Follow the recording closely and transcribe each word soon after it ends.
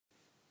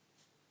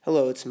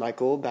Hello, it's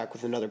Michael back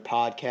with another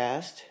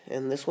podcast,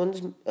 and this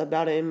one's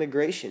about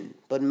immigration,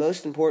 but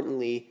most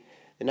importantly,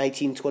 the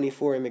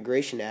 1924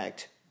 Immigration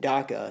Act,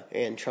 DACA,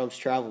 and Trump's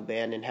travel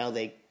ban and how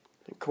they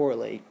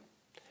correlate.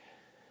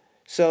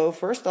 So,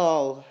 first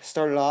I'll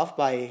start it off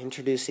by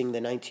introducing the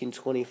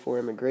 1924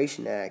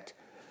 Immigration Act,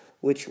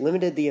 which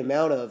limited the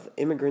amount of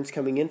immigrants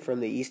coming in from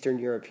the Eastern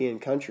European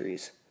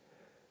countries.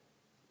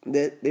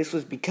 This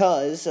was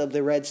because of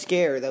the Red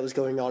Scare that was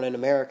going on in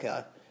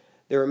America.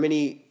 There were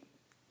many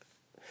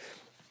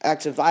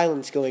acts of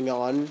violence going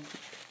on,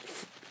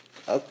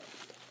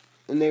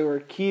 and they were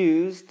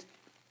accused,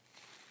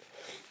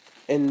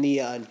 and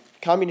the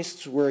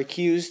communists were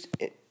accused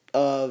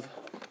of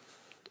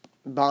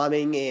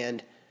bombing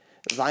and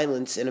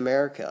violence in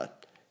America.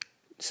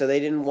 So they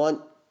didn't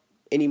want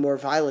any more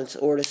violence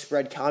or to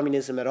spread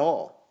communism at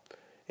all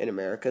in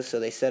America, so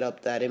they set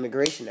up that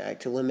Immigration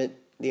Act to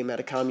limit the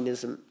amount of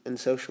communism and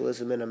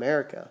socialism in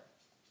America.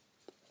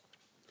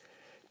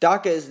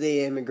 DACA is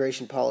the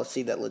immigration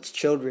policy that lets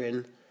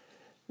children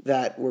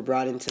that were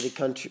brought into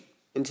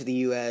the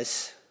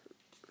U.S.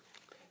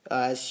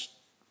 As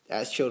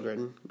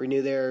children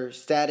renew their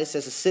status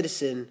as a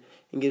citizen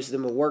and gives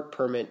them a work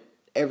permit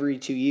every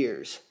 2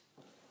 years.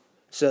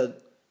 So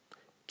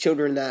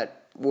children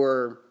that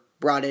were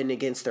brought in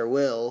against their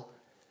will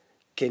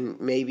can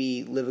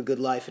maybe live a good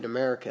life in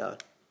America.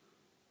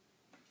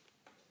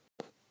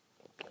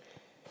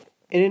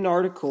 In an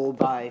article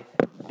by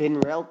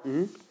Ben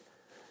Relton,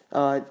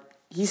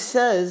 he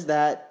says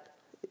that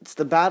it's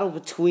the battle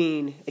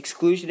between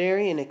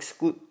exclusionary and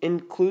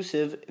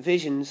inclusive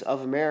visions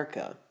of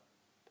America.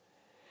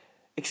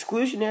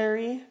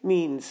 Exclusionary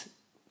means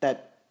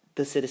that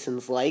the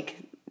citizens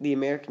like the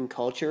American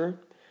culture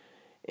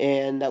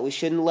and that we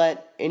shouldn't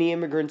let any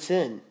immigrants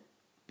in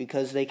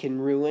because they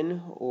can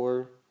ruin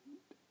or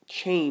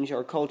change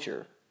our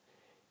culture.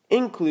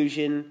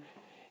 Inclusion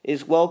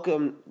is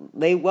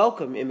they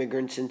welcome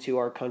immigrants into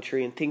our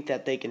country and think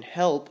that they can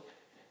help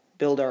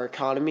build our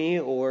economy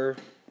or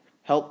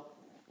help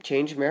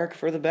change America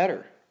for the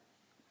better.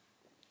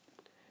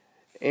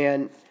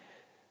 And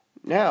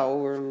now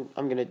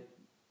I'm going to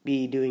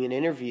be doing an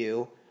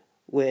interview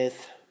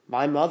with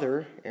my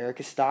mother,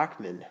 Erica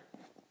Stockman.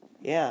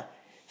 Yeah,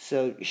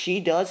 so she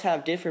does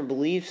have different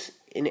beliefs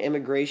in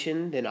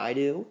immigration than I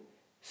do.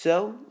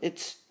 So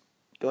it's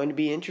going to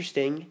be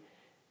interesting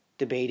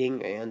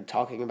debating and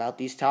talking about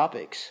these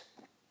topics.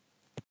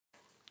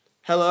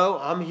 Hello,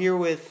 I'm here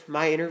with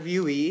my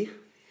interviewee.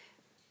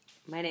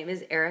 My name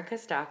is Erica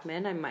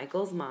Stockman. I'm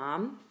Michael's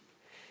mom.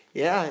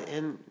 Yeah,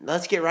 and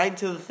let's get right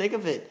into the thick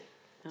of it.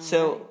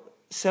 All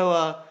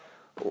So,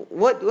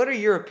 what are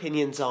your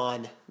opinions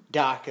on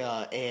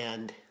DACA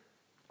and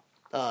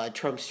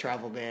Trump's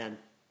travel ban?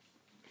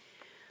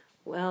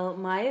 Well,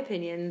 my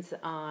opinions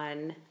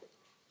on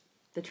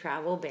the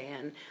travel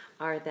ban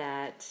are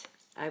that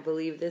I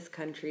believe this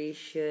country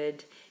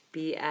should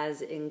be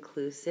as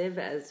inclusive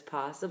as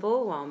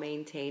possible while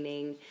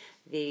maintaining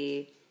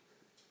the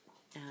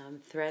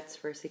threats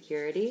for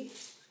security.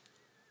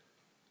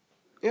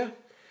 Yeah,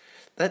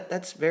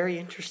 that's very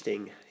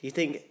interesting. You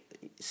think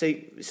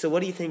so?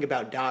 What do you think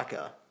about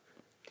DACA?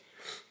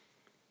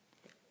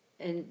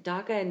 And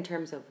DACA in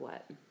terms of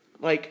what?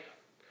 Like,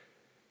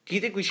 do you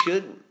think we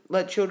should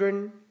let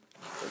children?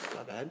 That's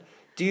not bad.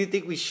 Do you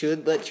think we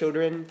should let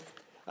children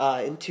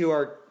into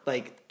our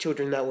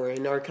children that were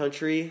in our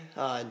country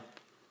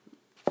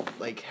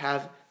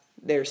have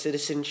their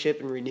citizenship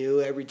and renew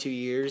every 2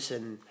 years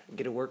and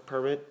get a work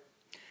permit?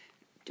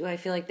 Do I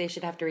feel like they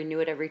should have to renew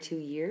it every 2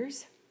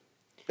 years?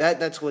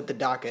 That's what the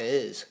DACA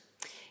is.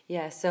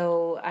 Yeah,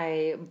 so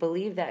I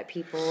believe that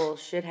people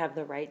should have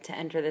the right to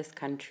enter this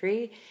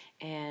country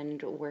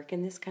and work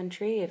in this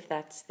country if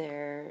that's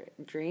their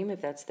dream, if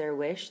that's their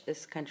wish.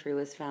 This country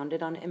was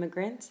founded on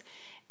immigrants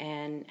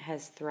and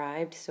has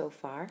thrived so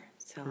far.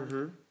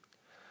 So,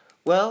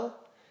 Well,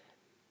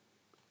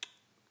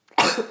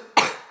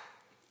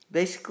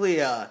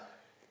 basically,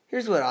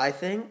 here's what I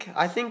think.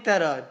 I think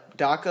that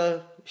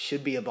DACA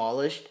should be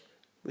abolished.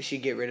 We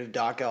should get rid of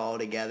DACA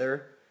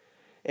altogether.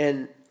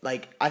 And,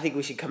 I think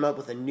we should come up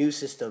with a new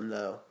system,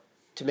 though,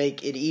 to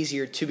make it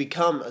easier to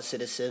become a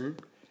citizen.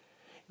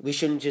 We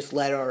shouldn't just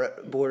let our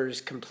borders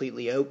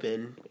completely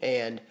open.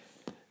 And,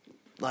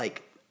 I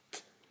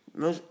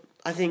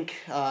think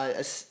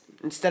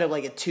instead of,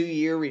 a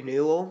 2-year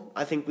renewal,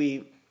 I think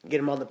we get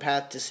them on the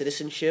path to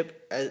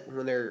citizenship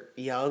when they're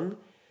young.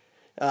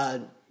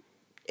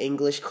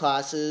 English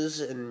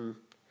classes and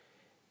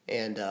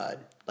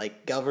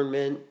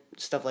government,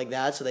 stuff like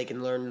that, so they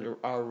can learn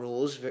our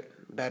rules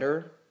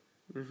better.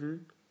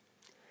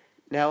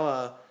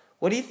 Now,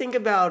 what do you think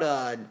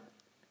about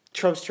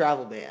Trump's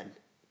travel ban?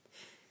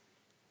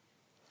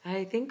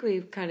 I think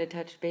we've kind of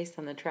touched base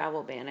on the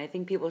travel ban. I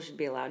think people should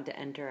be allowed to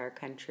enter our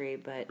country,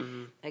 but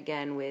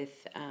again,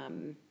 with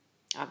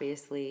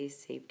obviously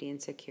safety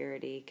and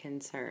security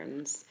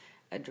concerns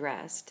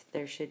addressed,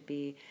 there should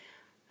be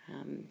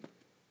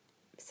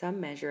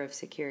some measure of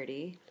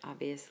security,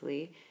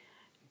 obviously,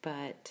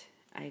 but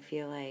I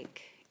feel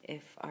like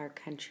if our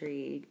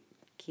country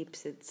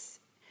keeps its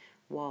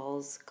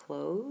walls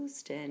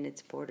closed and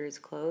its borders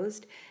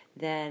closed,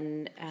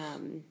 then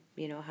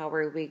how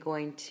are we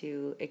going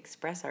to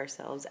express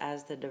ourselves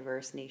as the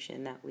diverse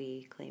nation that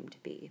we claim to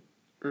be?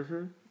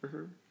 Do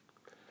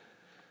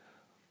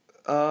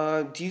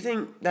you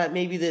think that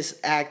maybe this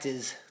act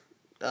is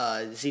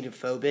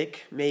xenophobic,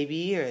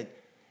 maybe, or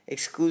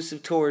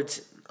exclusive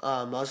towards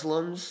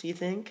Muslims, you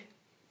think?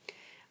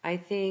 I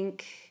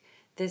think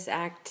this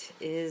act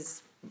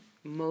is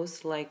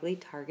most likely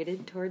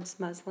targeted towards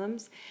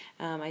Muslims.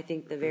 I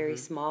think the very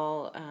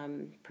small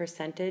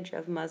percentage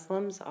of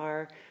Muslims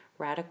are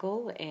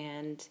radical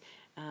and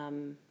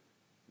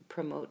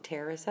promote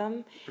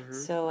terrorism.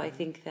 So I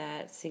think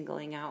that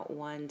singling out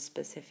one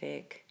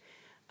specific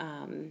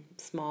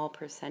small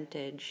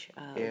percentage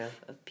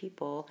of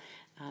people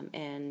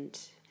and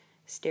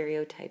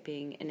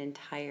stereotyping an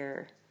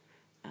entire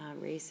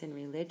race and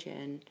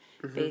religion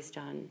based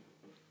on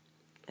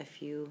a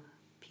few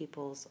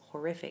people's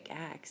horrific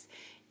acts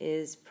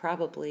is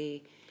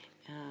probably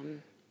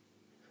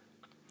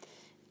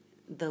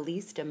the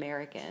least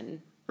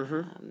American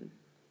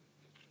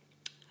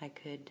I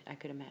could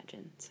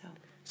imagine.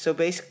 So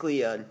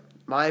basically,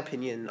 my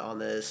opinion on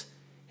this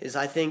is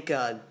I think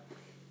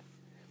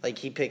like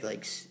he picked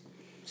like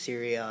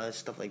Syria,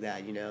 stuff like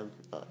that,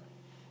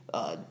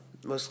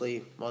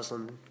 mostly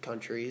Muslim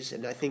countries,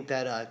 and I think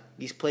that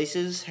these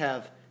places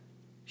have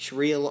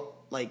Sharia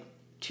like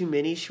too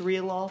many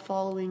Sharia law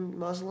following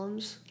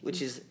Muslims,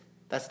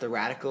 that's the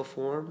radical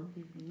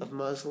form of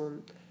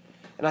Muslim,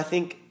 and I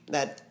think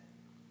that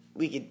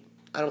I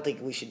don't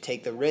think we should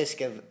take the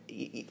risk of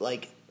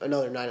like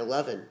another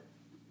 9/11.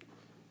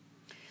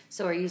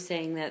 So are you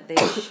saying that they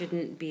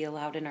shouldn't be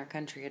allowed in our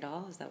country at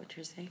all? Is that what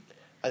you're saying?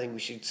 I think we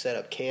should set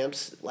up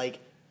camps, like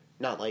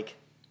not like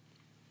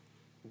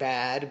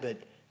bad, but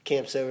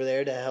camps over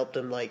there to help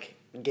them like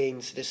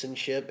gain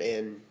citizenship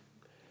and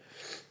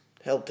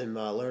help them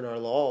learn our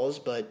laws.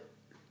 But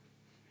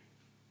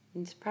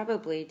it's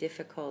probably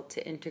difficult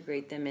to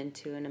integrate them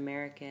into an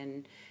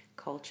American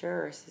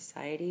culture or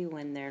society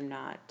when they're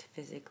not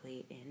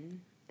physically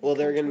in.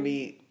 They're going to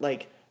be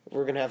like,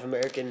 we're going to have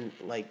American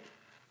like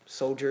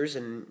soldiers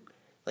and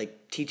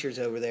like teachers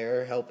over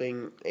there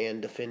helping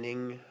and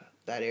defending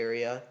that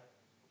area.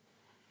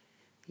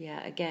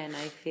 Yeah, again,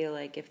 I feel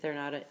like if they're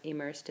not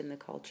immersed in the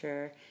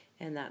culture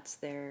and that's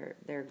their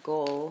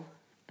goal,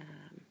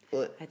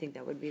 I think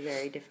that would be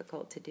very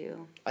difficult to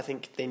do. I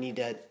think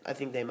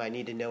they might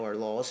need to know our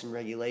laws and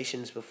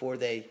regulations before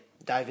they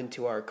dive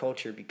into our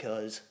culture,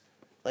 because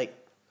like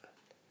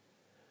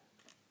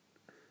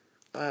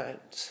I'm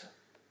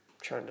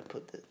trying to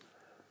put it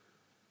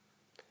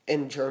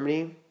in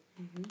Germany,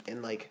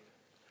 and like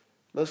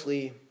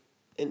mostly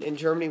in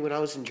Germany, when I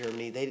was in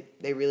Germany,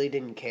 they really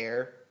didn't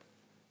care,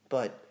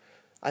 but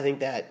I think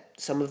that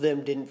some of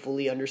them didn't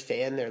fully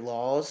understand their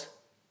laws,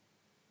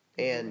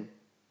 and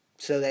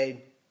so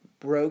they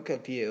broke a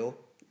few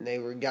and they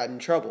got in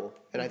trouble.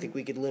 And I think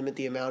we could limit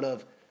the amount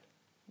of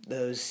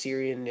those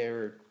Syrian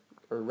or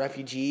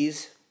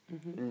refugees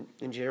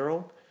in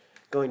general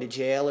going to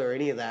jail or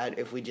any of that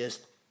if we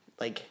just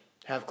like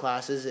have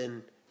classes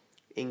in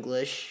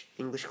English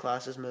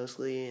classes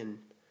mostly and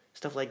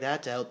stuff like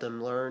that to help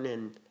them learn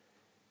and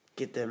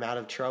get them out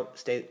of trouble,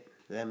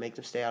 make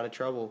them stay out of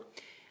trouble.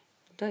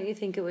 Don't you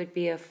think it would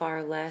be a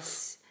far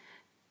less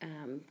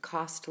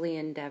costly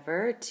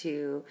endeavor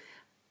to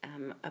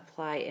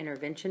apply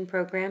intervention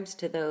programs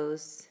to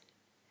those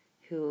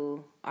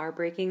who are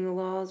breaking the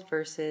laws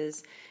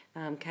versus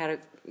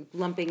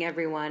lumping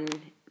everyone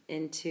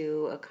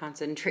into a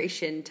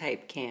concentration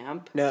type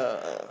camp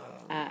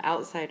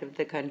outside of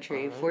the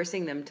country,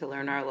 forcing them to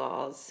learn our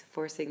laws,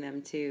 forcing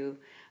them to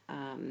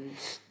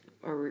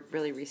or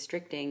really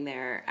restricting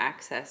their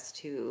access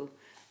to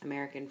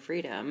American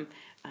freedom?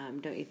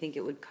 Don't you think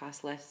it would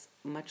cost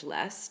much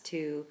less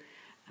to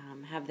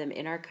have them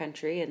in our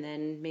country and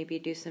then maybe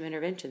do some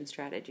intervention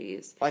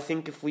strategies? I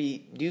think if we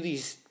do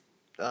these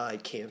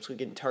camps, we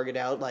can target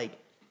out like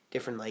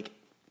different like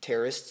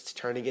terrorists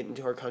trying to get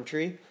into our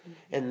country,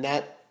 and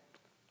that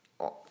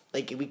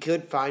like we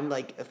could find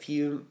like a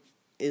few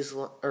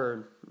Islam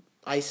or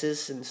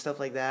ISIS and stuff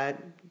like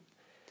that,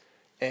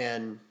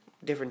 and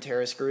different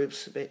terrorist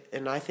groups.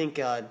 And I think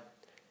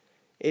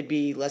it'd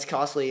be less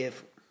costly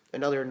if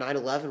another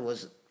 9/11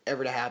 was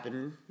ever to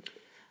happen.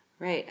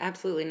 Right,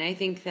 absolutely. And I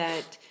think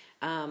that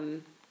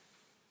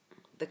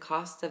the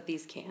cost of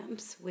these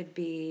camps would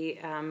be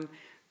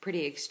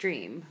pretty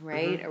extreme,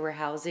 right? We're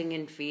housing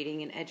and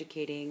feeding and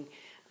educating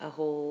a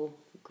whole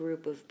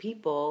group of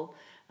people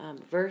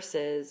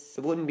versus...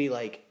 It wouldn't be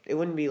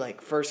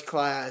like first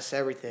class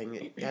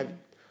everything. In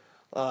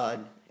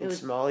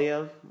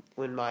Somalia,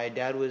 when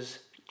Dad was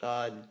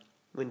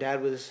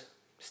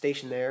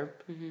stationed there,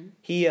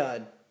 he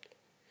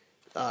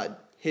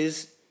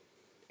his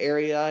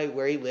area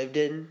where he lived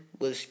in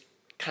was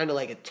kind of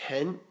like a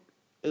tent.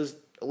 It was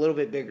a little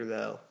bit bigger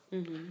though.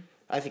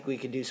 I think we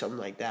could do something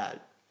like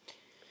that.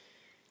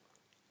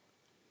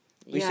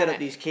 We set up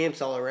these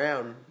camps all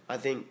around. I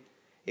think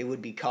it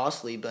would be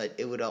costly, but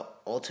it would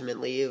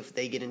ultimately, if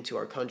they get into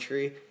our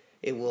country,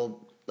 it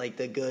will like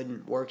the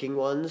good working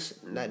ones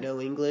that know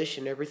English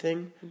and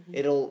everything,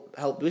 it'll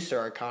help boost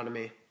our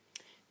economy.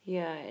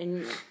 Yeah,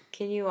 and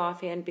can you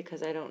offhand,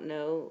 because I don't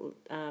know,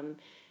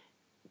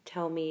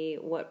 tell me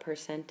what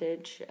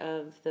percentage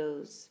of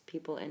those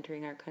people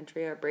entering our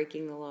country are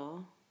breaking the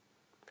law?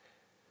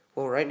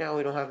 Well, right now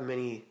we don't have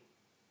many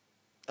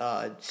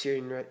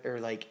Syrian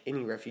or like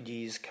any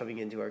refugees coming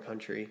into our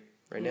country.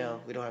 Right now,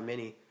 we don't have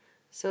many.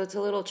 So it's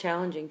a little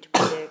challenging to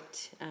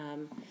predict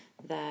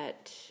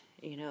that,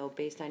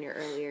 based on your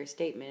earlier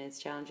statement, it's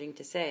challenging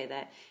to say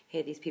that,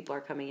 hey, these people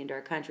are coming into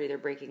our country, they're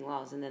breaking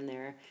laws, and then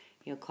they're,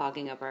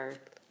 clogging up our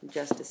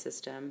justice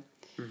system.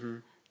 Mm-hmm.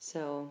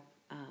 So,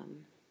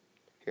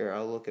 here,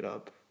 I'll look it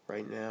up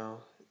right now.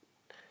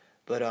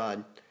 But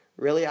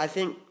really, I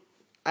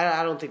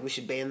don't think we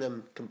should ban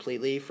them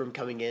completely from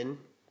coming in,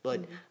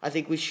 but I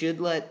think we should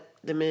let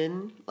them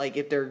in, like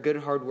if they're good,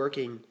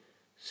 hardworking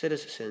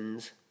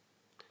citizens.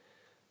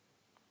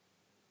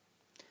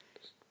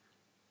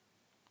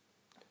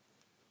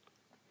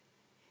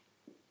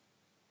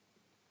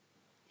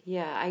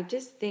 yeah, I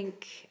just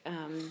think,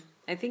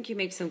 I think you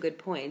make some good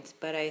points,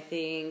 but I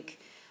think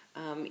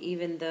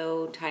even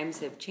though times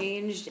have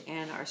changed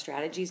and our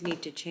strategies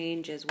need to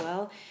change as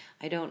well,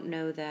 I don't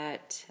know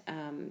that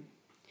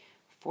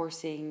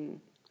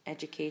forcing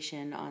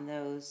education on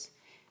those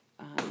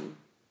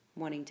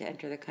wanting to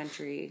enter the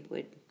country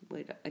would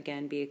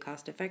again be a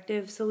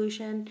cost-effective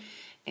solution.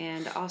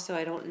 And also,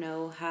 I don't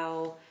know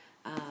how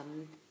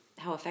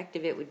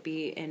effective it would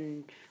be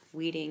in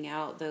weeding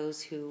out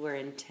those who were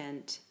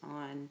intent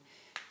on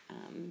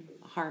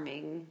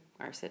harming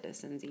our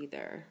citizens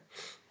either.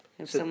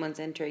 If someone's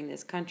entering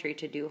this country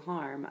to do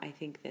harm, I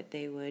think that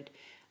they would,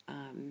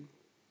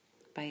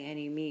 by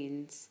any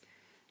means,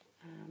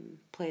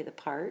 play the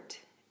part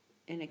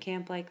in a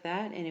camp like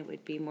that, and it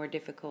would be more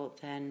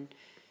difficult than,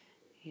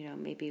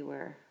 maybe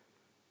we're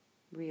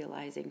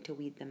realizing to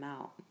weed them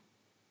out.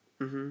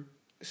 Mm-hmm.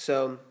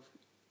 So,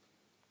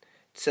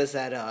 it says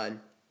that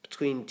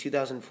between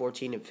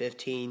 2014 and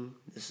 15,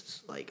 this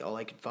is like all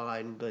I could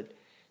find, but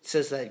it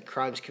says that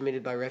crimes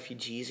committed by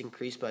refugees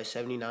increased by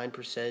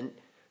 79%.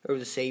 Over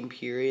the same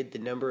period, the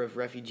number of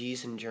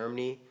refugees in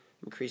Germany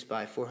increased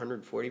by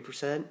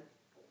 440%.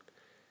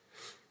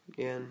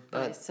 And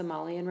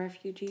Somalian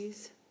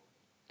refugees?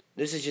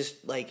 This is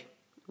just like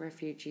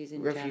refugees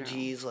in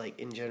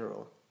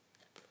general.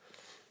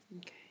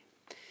 Okay.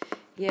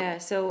 Yeah,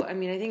 so I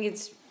mean, I think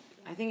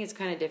it's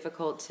kind of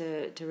difficult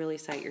to really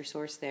cite your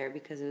source there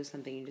because it was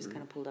something you just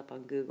kind of pulled up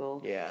on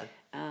Google. Yeah.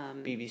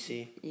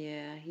 BBC.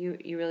 Yeah,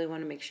 you really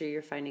want to make sure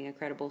you're finding a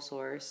credible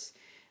source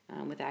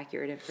with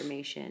accurate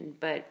information,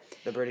 but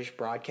the British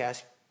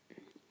broadcast.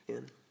 Yeah.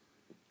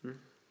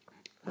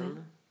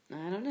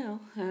 I don't know.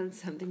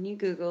 Something you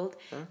Googled.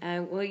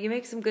 Huh? Well, you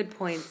make some good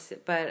points,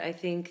 but I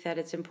think that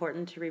it's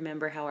important to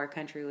remember how our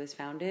country was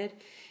founded,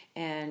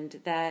 and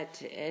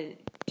that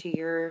to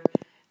your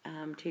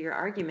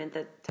argument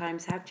that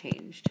times have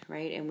changed,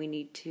 right? And we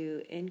need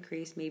to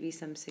increase maybe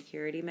some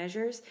security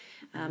measures,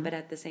 but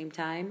at the same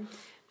time,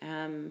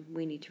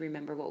 we need to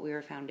remember what we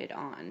were founded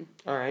on.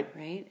 All right.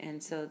 Right?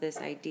 And so this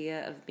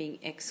idea of being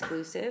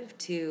exclusive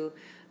to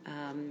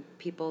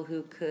people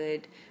who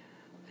could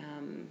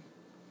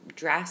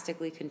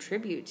drastically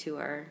contribute to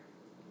our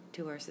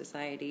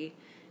society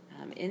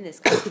in this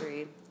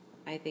country,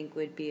 I think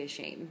would be a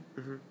shame.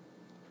 Mm-hmm.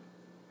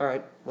 All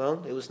right.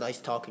 Well, it was nice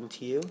talking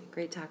to you.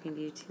 Great talking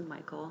to you too,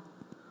 Michael.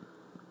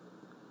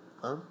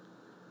 Huh?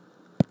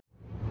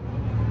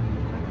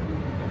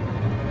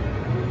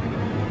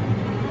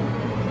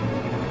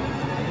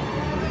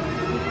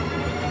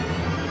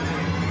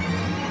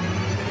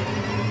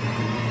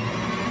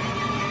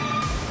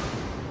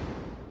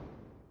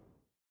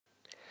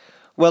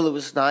 Well, it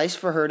was nice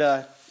for her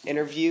to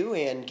interview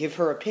and give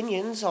her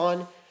opinions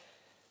on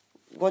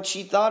what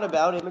she thought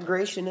about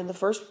immigration in the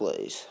first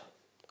place.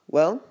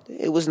 Well,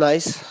 it was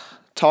nice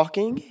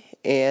talking,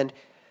 and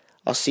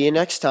I'll see you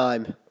next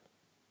time.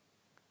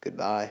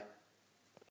 Goodbye.